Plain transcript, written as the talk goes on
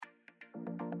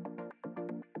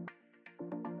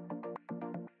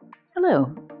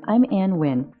Hello, I'm Ann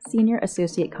Wynn, Senior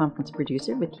Associate Conference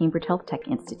Producer with Cambridge Health Tech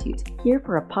Institute, here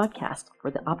for a podcast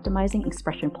for the Optimizing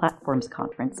Expression Platforms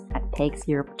Conference at PEGS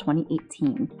Europe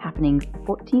 2018, happening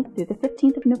 14th through the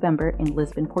 15th of November in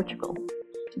Lisbon, Portugal.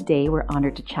 Today, we're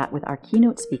honored to chat with our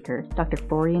keynote speaker, Dr.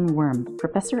 Florian Worm,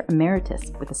 Professor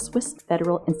Emeritus with the Swiss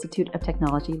Federal Institute of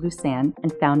Technology, Lausanne,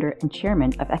 and founder and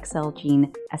chairman of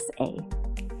XcelGene SA.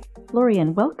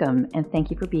 Florian, welcome, and thank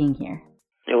you for being here.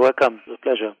 You're welcome. It's a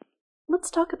pleasure. Let's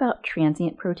talk about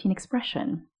transient protein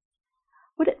expression.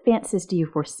 What advances do you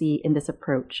foresee in this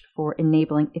approach for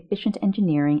enabling efficient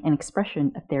engineering and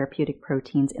expression of therapeutic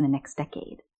proteins in the next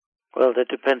decade? Well, that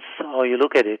depends how you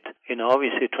look at it.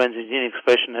 Obviously, transient gene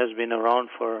expression has been around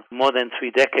for more than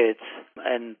 3 decades,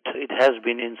 and it has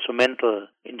been instrumental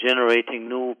in generating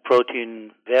new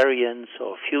protein variants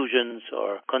or fusions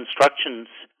or constructions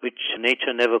which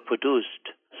nature never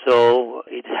produced. So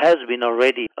it has been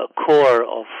already a core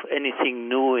of anything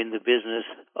new in the business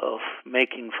of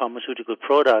making pharmaceutical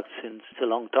products since a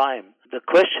long time. The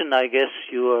question I guess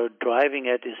you are driving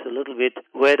at is a little bit,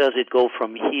 where does it go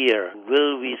from here?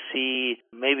 Will we see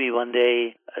maybe one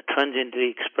day a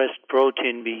transiently expressed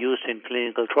protein be used in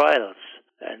clinical trials?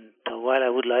 And while I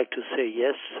would like to say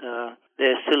yes,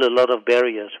 there's still a lot of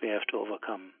barriers we have to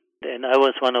overcome. And I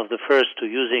was one of the first to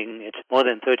using it more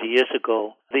than 30 years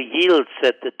ago. The yields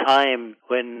at the time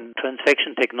when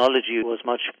transfection technology was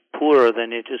much poorer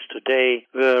than it is today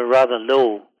were rather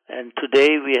low. And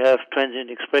today we have transient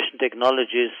expression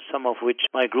technologies, some of which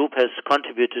my group has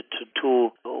contributed to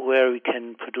where we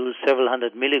can produce several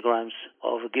hundred milligrams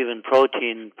of a given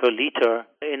protein per liter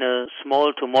in a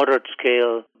small to moderate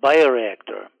scale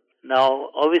bioreactor. Now,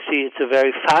 obviously, it's a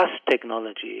very fast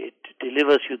technology. It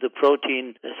delivers you the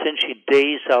protein essentially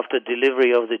days after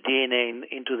delivery of the DNA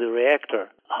into the reactor.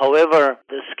 However,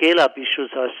 the scale-up issues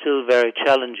are still very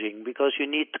challenging because you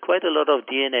need quite a lot of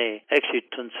DNA actually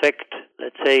to transfect,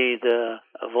 let's say, the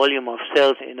volume of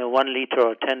cells in a 1 liter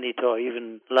or 10 liter or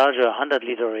even larger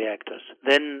 100-liter reactors.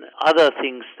 Then other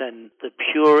things than the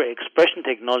pure expression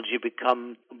technology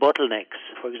become bottlenecks.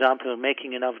 For example,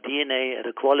 making enough DNA at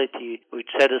a quality which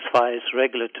satisfies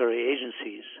regulatory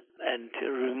agencies, and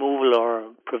removal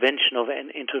or prevention of an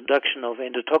introduction of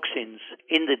endotoxins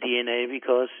in the DNA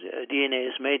because DNA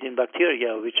is made in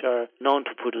bacteria which are known to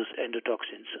produce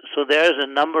endotoxins. So there's a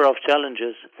number of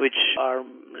challenges which are,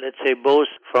 let's say, both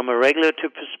from a regulatory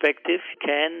perspective,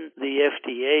 can the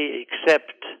FDA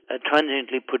accept a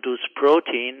transiently produced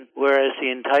protein, whereas the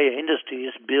entire industry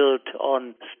is built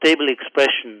on stable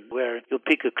expression where you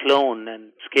pick a clone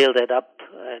and scale that up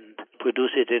and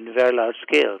produce it in very large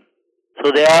scale. So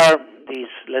there are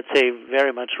these, let's say,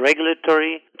 very much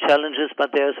regulatory challenges, but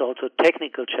there's also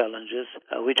technical challenges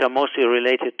which are mostly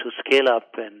related to scale-up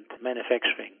and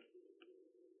manufacturing.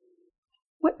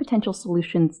 What potential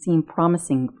solutions seem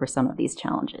promising for some of these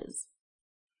challenges?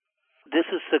 This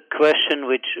is a question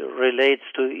which relates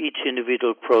to each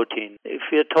individual protein. If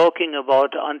we're talking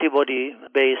about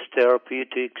antibody-based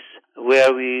therapeutics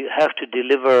where we have to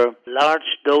deliver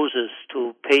large doses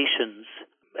to patients,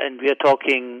 and we are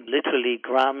talking literally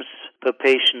grams per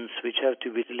patient, which have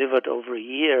to be delivered over a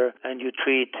year, and you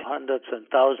treat hundreds and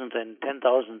thousands and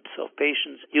 10,000s of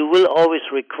patients, you will always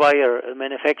require a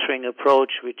manufacturing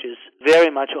approach which is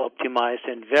very much optimized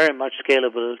and very much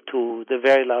scalable to the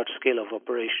very large scale of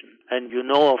operation. And you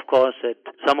know, of course, that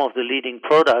some of the leading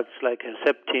products like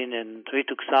Herceptin and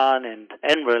Rituxan and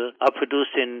Enbrel are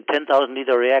produced in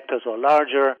 10,000-liter reactors or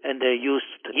larger, and they're used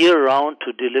year-round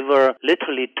to deliver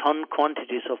literally ton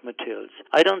quantities of materials.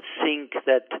 I don't think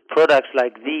that products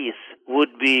like these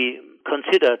would be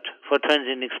considered for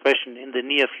transient expression in the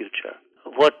near future.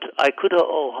 What I could,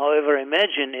 however,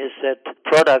 imagine is that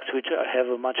products which have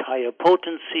a much higher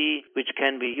potency, which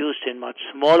can be used in much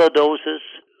smaller doses,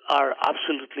 are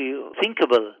absolutely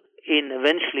thinkable in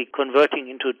eventually converting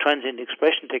into transient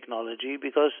expression technology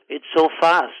because it's so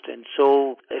fast and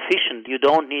so efficient. You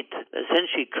don't need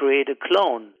essentially create a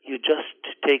clone. You just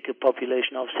take a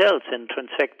population of cells and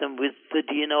transfect them with the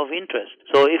DNA of interest.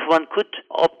 So if one could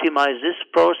optimize this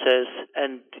process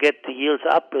and get the yields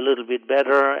up a little bit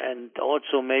better and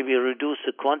also maybe reduce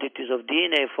the quantities of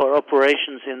DNA for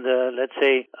operations in the, let's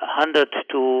say, 100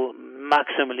 to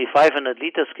maximally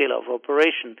 500-liter scale of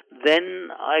operation, then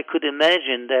I could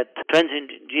imagine that transient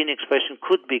gene expression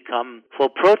could become, for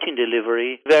protein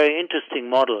delivery, a very interesting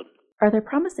model. Are there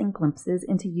promising glimpses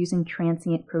into using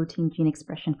transient protein gene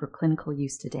expression for clinical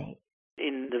use today?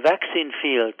 In the vaccine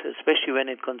field, especially when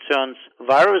it concerns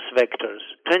virus vectors,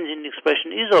 transient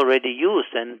expression is already used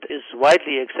and is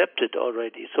widely accepted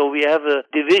already. So we have a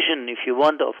division, if you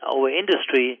want, of our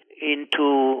industry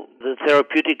into the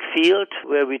therapeutic field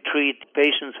where we treat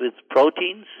patients with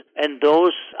proteins, and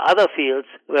those other fields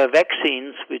where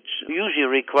vaccines, which usually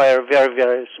require very,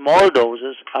 very small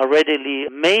doses, are readily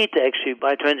made actually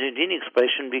by transient gene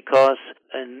expression because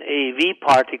an AAV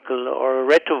particle or a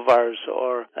retrovirus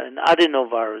or an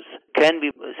adenovirus can be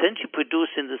essentially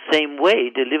produced in the same way,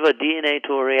 deliver DNA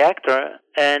to a reactor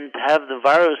and have the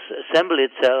virus assemble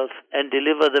itself and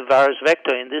deliver the virus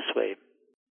vector in this way.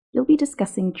 You'll be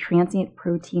discussing transient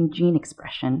protein gene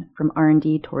expression from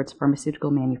R&D towards pharmaceutical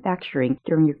manufacturing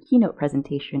during your keynote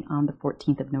presentation on the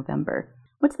 14th of November.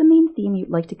 What's the main theme you'd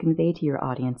like to convey to your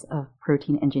audience of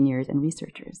protein engineers and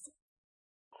researchers?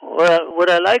 Well, what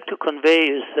I like to convey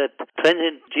is that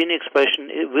transient gene expression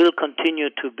will continue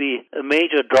to be a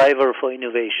major driver for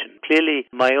innovation. Clearly,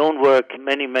 my own work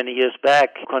many, many years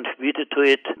back contributed to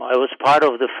it. I was part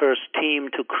of the first team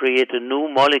to create a new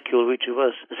molecule which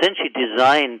was essentially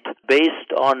designed based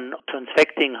on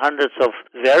transfecting hundreds of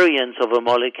variants of a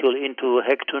molecule into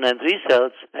HEC293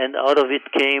 cells, and out of it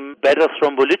came beta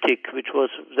thrombolytic, which was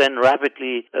then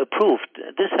rapidly approved.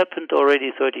 This happened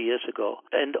already 30 years ago.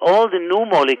 And all the new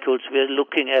molecules we're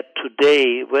looking at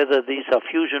today, whether these are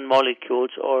fusion molecules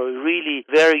or really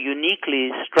very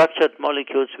uniquely structured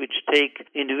molecules which take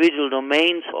individual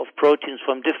domains of proteins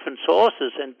from different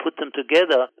sources and put them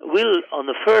together, will on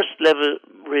the first level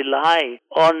rely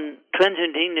on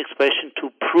transient gene expression to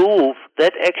prove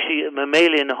that actually a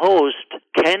mammalian host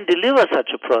can deliver such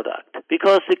a product.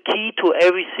 Because the key to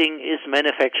everything is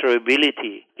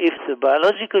manufacturability. If the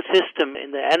biological system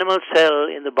in the animal cell,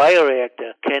 in the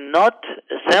bioreactor, cannot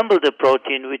assemble the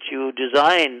protein which you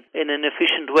design in an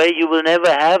efficient way, you will never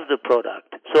have the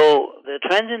product. So the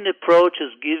transient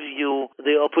approaches give you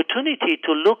the opportunity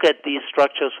to look at these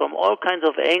structures from all kinds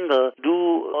of angles,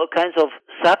 do all kinds of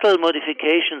subtle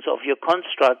modifications of your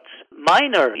constructs.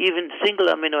 Minor, even single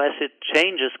amino acid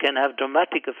changes can have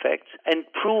dramatic effects, and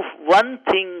prove one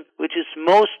thing which is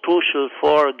most crucial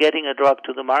for getting a drug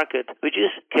to the market, which is,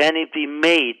 can it be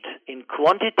made in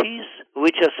quantities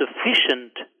which are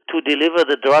sufficient to deliver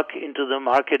the drug into the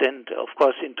market and, of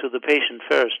course, into the patient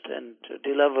first, and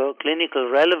deliver clinical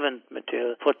relevant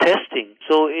material for testing.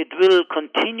 So it will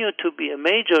continue to be a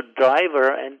major driver,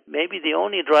 and maybe the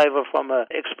only driver from an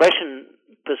expression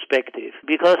perspective,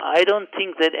 because I don't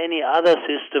think that any other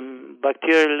system,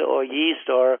 bacterial or yeast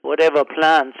or whatever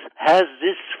plants, has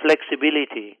this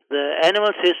flexibility. The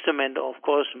animal system, and of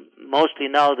course mostly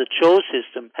now the CHO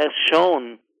system, has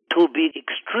shown to be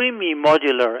extremely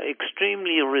modular,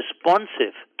 extremely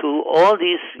responsive to all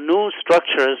these new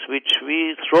structures which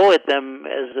we throw at them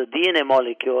as a DNA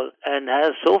molecule, and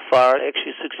has so far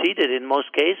actually succeeded in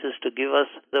most cases to give us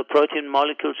the protein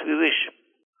molecules we wish.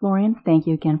 Florian, thank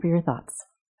you again for your thoughts.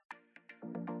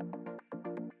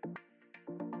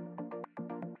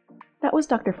 That was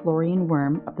Dr. Florian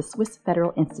Worm of the Swiss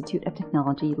Federal Institute of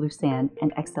Technology, Lausanne,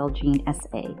 and XcelGene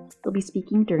SA. He'll be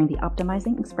speaking during the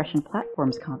Optimizing Expression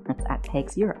Platforms Conference at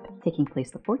PEGS Europe, taking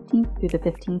place the 14th through the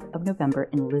 15th of November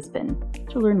in Lisbon.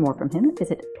 To learn more from him,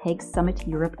 visit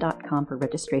pegsummiteurope.com for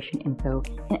registration info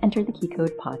and enter the key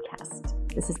code podcast.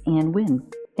 This is Anne Wynn.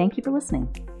 Thank you for listening.